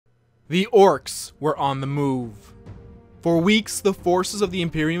The Orks were on the move. For weeks, the forces of the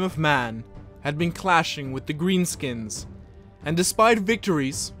Imperium of Man had been clashing with the greenskins, and despite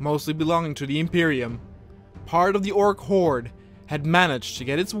victories, mostly belonging to the Imperium, part of the Ork horde had managed to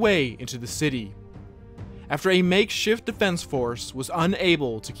get its way into the city. After a makeshift defense force was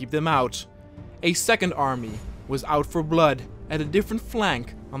unable to keep them out, a second army was out for blood at a different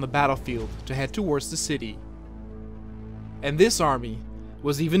flank on the battlefield to head towards the city. And this army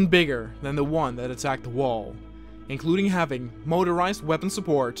was even bigger than the one that attacked the wall, including having motorized weapon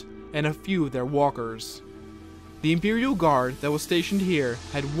support and a few of their walkers. The Imperial Guard that was stationed here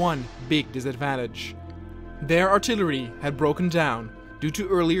had one big disadvantage. Their artillery had broken down due to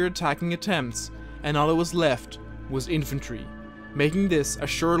earlier attacking attempts, and all that was left was infantry, making this a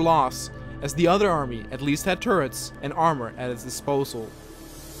sure loss as the other army at least had turrets and armor at its disposal.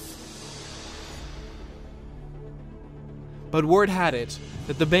 But word had it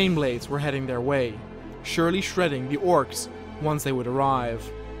that the Baneblades were heading their way, surely shredding the Orks once they would arrive.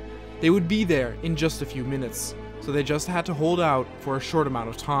 They would be there in just a few minutes, so they just had to hold out for a short amount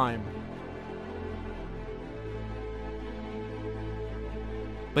of time.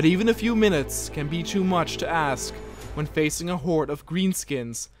 But even a few minutes can be too much to ask when facing a horde of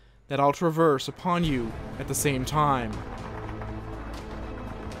greenskins that all traverse upon you at the same time.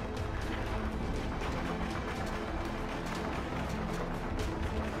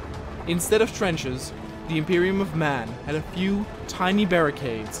 Instead of trenches, the Imperium of Man had a few tiny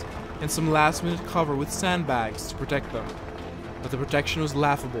barricades and some last-minute cover with sandbags to protect them, but the protection was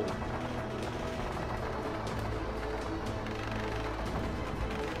laughable.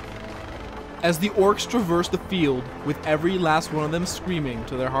 As the Orks traversed the field, with every last one of them screaming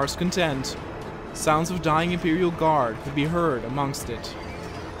to their heart's content, sounds of dying Imperial Guard could be heard amongst it.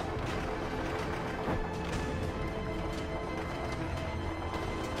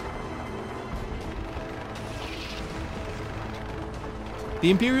 The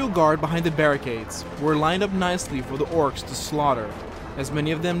Imperial Guard behind the barricades were lined up nicely for the Orks to slaughter, as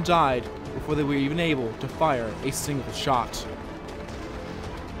many of them died before they were even able to fire a single shot.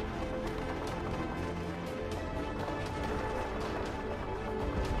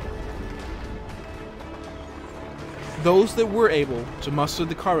 Those that were able to muster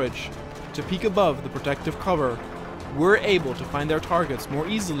the courage to peek above the protective cover were able to find their targets more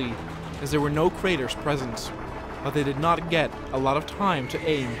easily as there were no craters present, but they did not get a lot of time to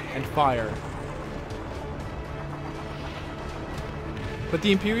aim and fire. But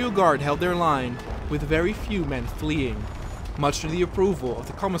the Imperial Guard held their line with very few men fleeing, much to the approval of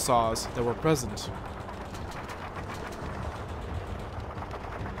the commissars that were present.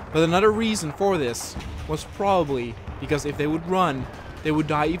 But another reason for this was probably because if they would run, they would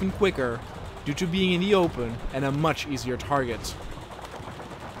die even quicker due to being in the open and a much easier target.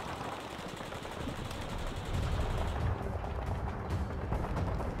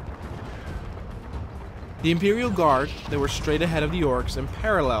 The Imperial Guard that were straight ahead of the Orks and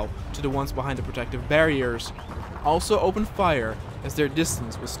parallel to the ones behind the protective barriers also opened fire as their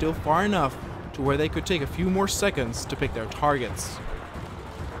distance was still far enough to where they could take a few more seconds to pick their targets.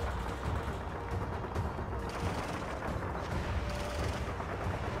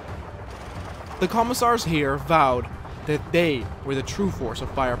 The commissars here vowed that they were the true force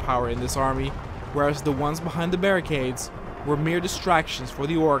of firepower in this army, whereas the ones behind the barricades were mere distractions for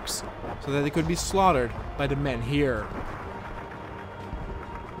the Orks so that they could be slaughtered by the men here.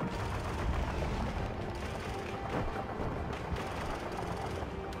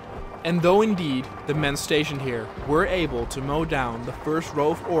 And though indeed the men stationed here were able to mow down the first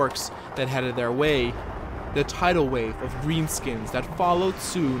row of Orks that headed their way, the tidal wave of greenskins that followed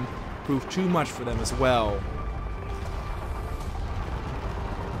soon proved too much for them as well.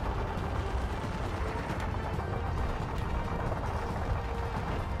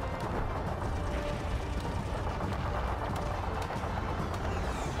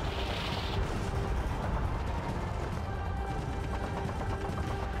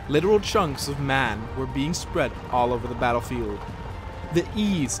 Literal chunks of man were being spread all over the battlefield. The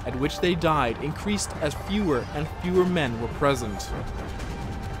ease at which they died increased as fewer and fewer men were present.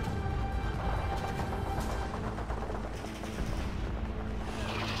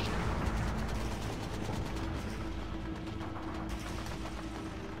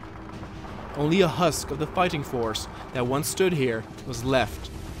 Only a husk of the fighting force that once stood here was left,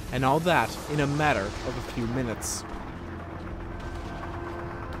 and all that in a matter of a few minutes.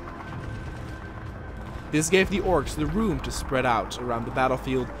 This gave the Orks the room to spread out around the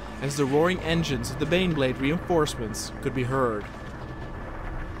battlefield as the roaring engines of the Baneblade reinforcements could be heard.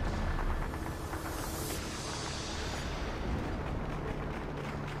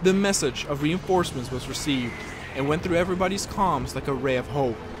 The message of reinforcements was received and went through everybody's comms like a ray of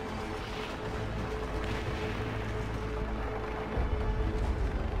hope.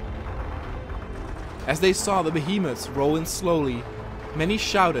 As they saw the behemoths roll in slowly, many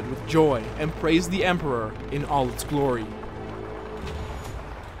shouted with joy and praised the Emperor in all its glory.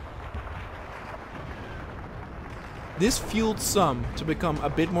 This fueled some to become a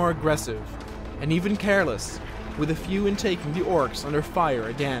bit more aggressive, and even careless, with a few in taking the Orks under fire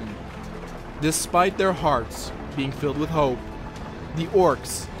again. Despite their hearts being filled with hope, the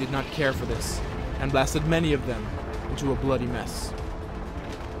Orks did not care for this, and blasted many of them into a bloody mess.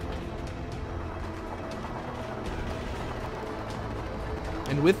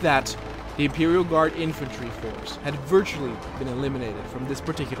 And with that, the Imperial Guard infantry force had virtually been eliminated from this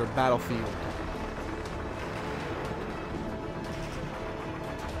particular battlefield.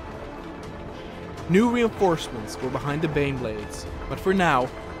 New reinforcements were behind the Baneblades, but for now,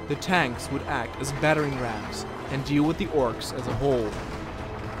 the tanks would act as battering rams and deal with the Orks as a whole.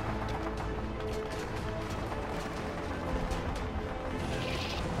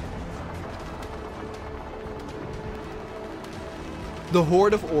 The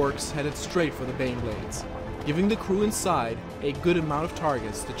horde of Orks headed straight for the Baneblades, giving the crew inside a good amount of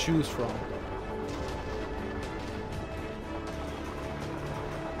targets to choose from.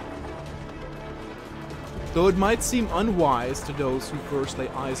 Though it might seem unwise to those who first lay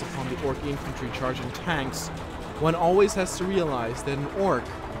eyes upon the Ork infantry charging tanks, one always has to realize that an Ork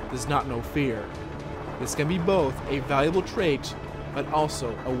does not know fear. This can be both a valuable trait, but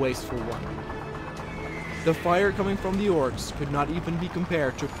also a wasteful one. The fire coming from the Orks could not even be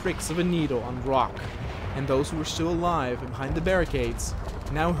compared to pricks of a needle on rock, and those who were still alive and behind the barricades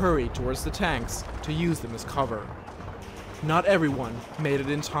now hurried towards the tanks to use them as cover. Not everyone made it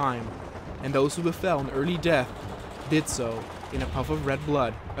in time, and those who befell an early death did so in a puff of red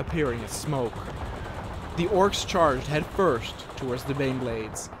blood appearing as smoke. The Orks charged headfirst towards the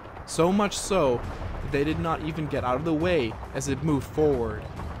Baneblades, so much so that they did not even get out of the way as it moved forward.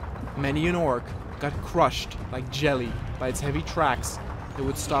 Many an Ork got crushed like jelly by its heavy tracks that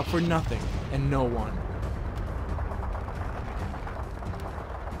would stop for nothing and no one.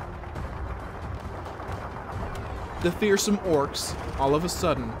 The fearsome Orks, all of a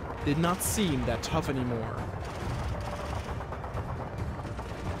sudden, did not seem that tough anymore.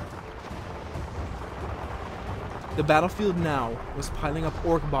 The battlefield now was piling up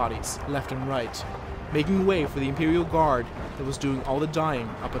Ork bodies left and right, making way for the Imperial Guard that was doing all the dying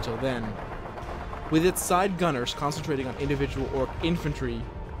up until then. With its side gunners concentrating on individual Ork infantry,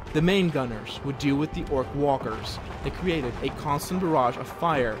 the main gunners would deal with the Ork walkers that created a constant barrage of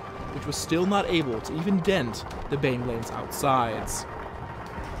fire which was still not able to even dent the Baneblades' outsides.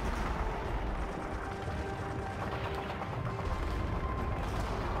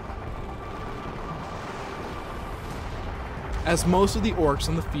 As most of the Orks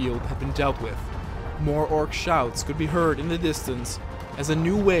on the field had been dealt with, more Ork shouts could be heard in the distance as a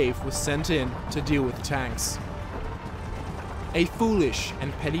new wave was sent in to deal with tanks. A foolish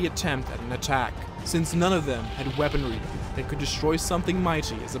and petty attempt at an attack, since none of them had weaponry that could destroy something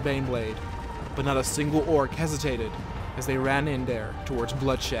mighty as a Baneblade, but not a single Ork hesitated as they ran in there towards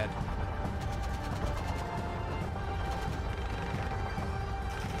bloodshed.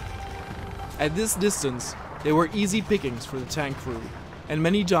 At this distance, they were easy pickings for the tank crew, and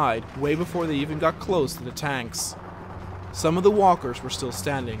many died way before they even got close to the tanks. Some of the walkers were still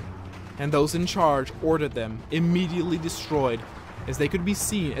standing, and those in charge ordered them immediately destroyed, as they could be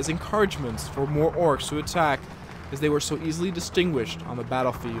seen as encouragements for more Orks to attack, as they were so easily distinguished on the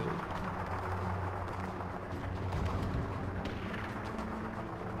battlefield.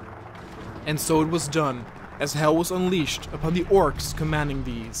 And so it was done, as hell was unleashed upon the Orks commanding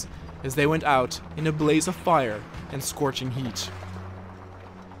these, as they went out in a blaze of fire and scorching heat.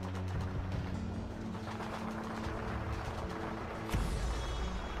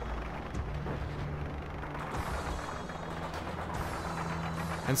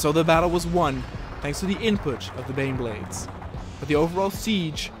 And so the battle was won thanks to the input of the Baneblades, but the overall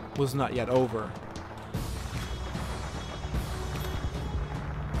siege was not yet over.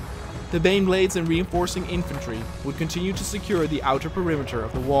 The Baneblades and reinforcing infantry would continue to secure the outer perimeter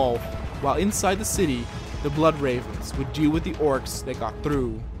of the wall, while inside the city, the Blood Ravens would deal with the Orks that got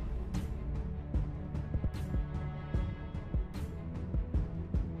through.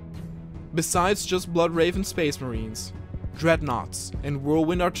 Besides just Blood Raven Space Marines, Dreadnoughts and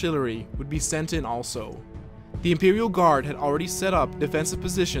Whirlwind Artillery would be sent in also. The Imperial Guard had already set up defensive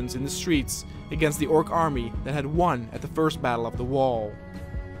positions in the streets against the Ork army that had won at the first Battle of the Wall.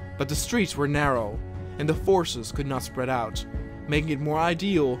 But the streets were narrow, and the forces could not spread out, making it more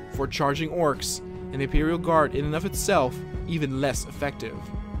ideal for charging orcs and the Imperial Guard in and of itself even less effective.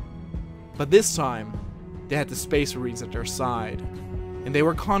 But this time, they had the Space Marines at their side, and they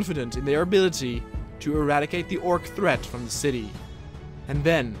were confident in their ability to eradicate the Orc threat from the city. And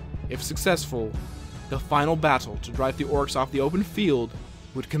then, if successful, the final battle to drive the Orcs off the open field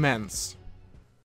would commence.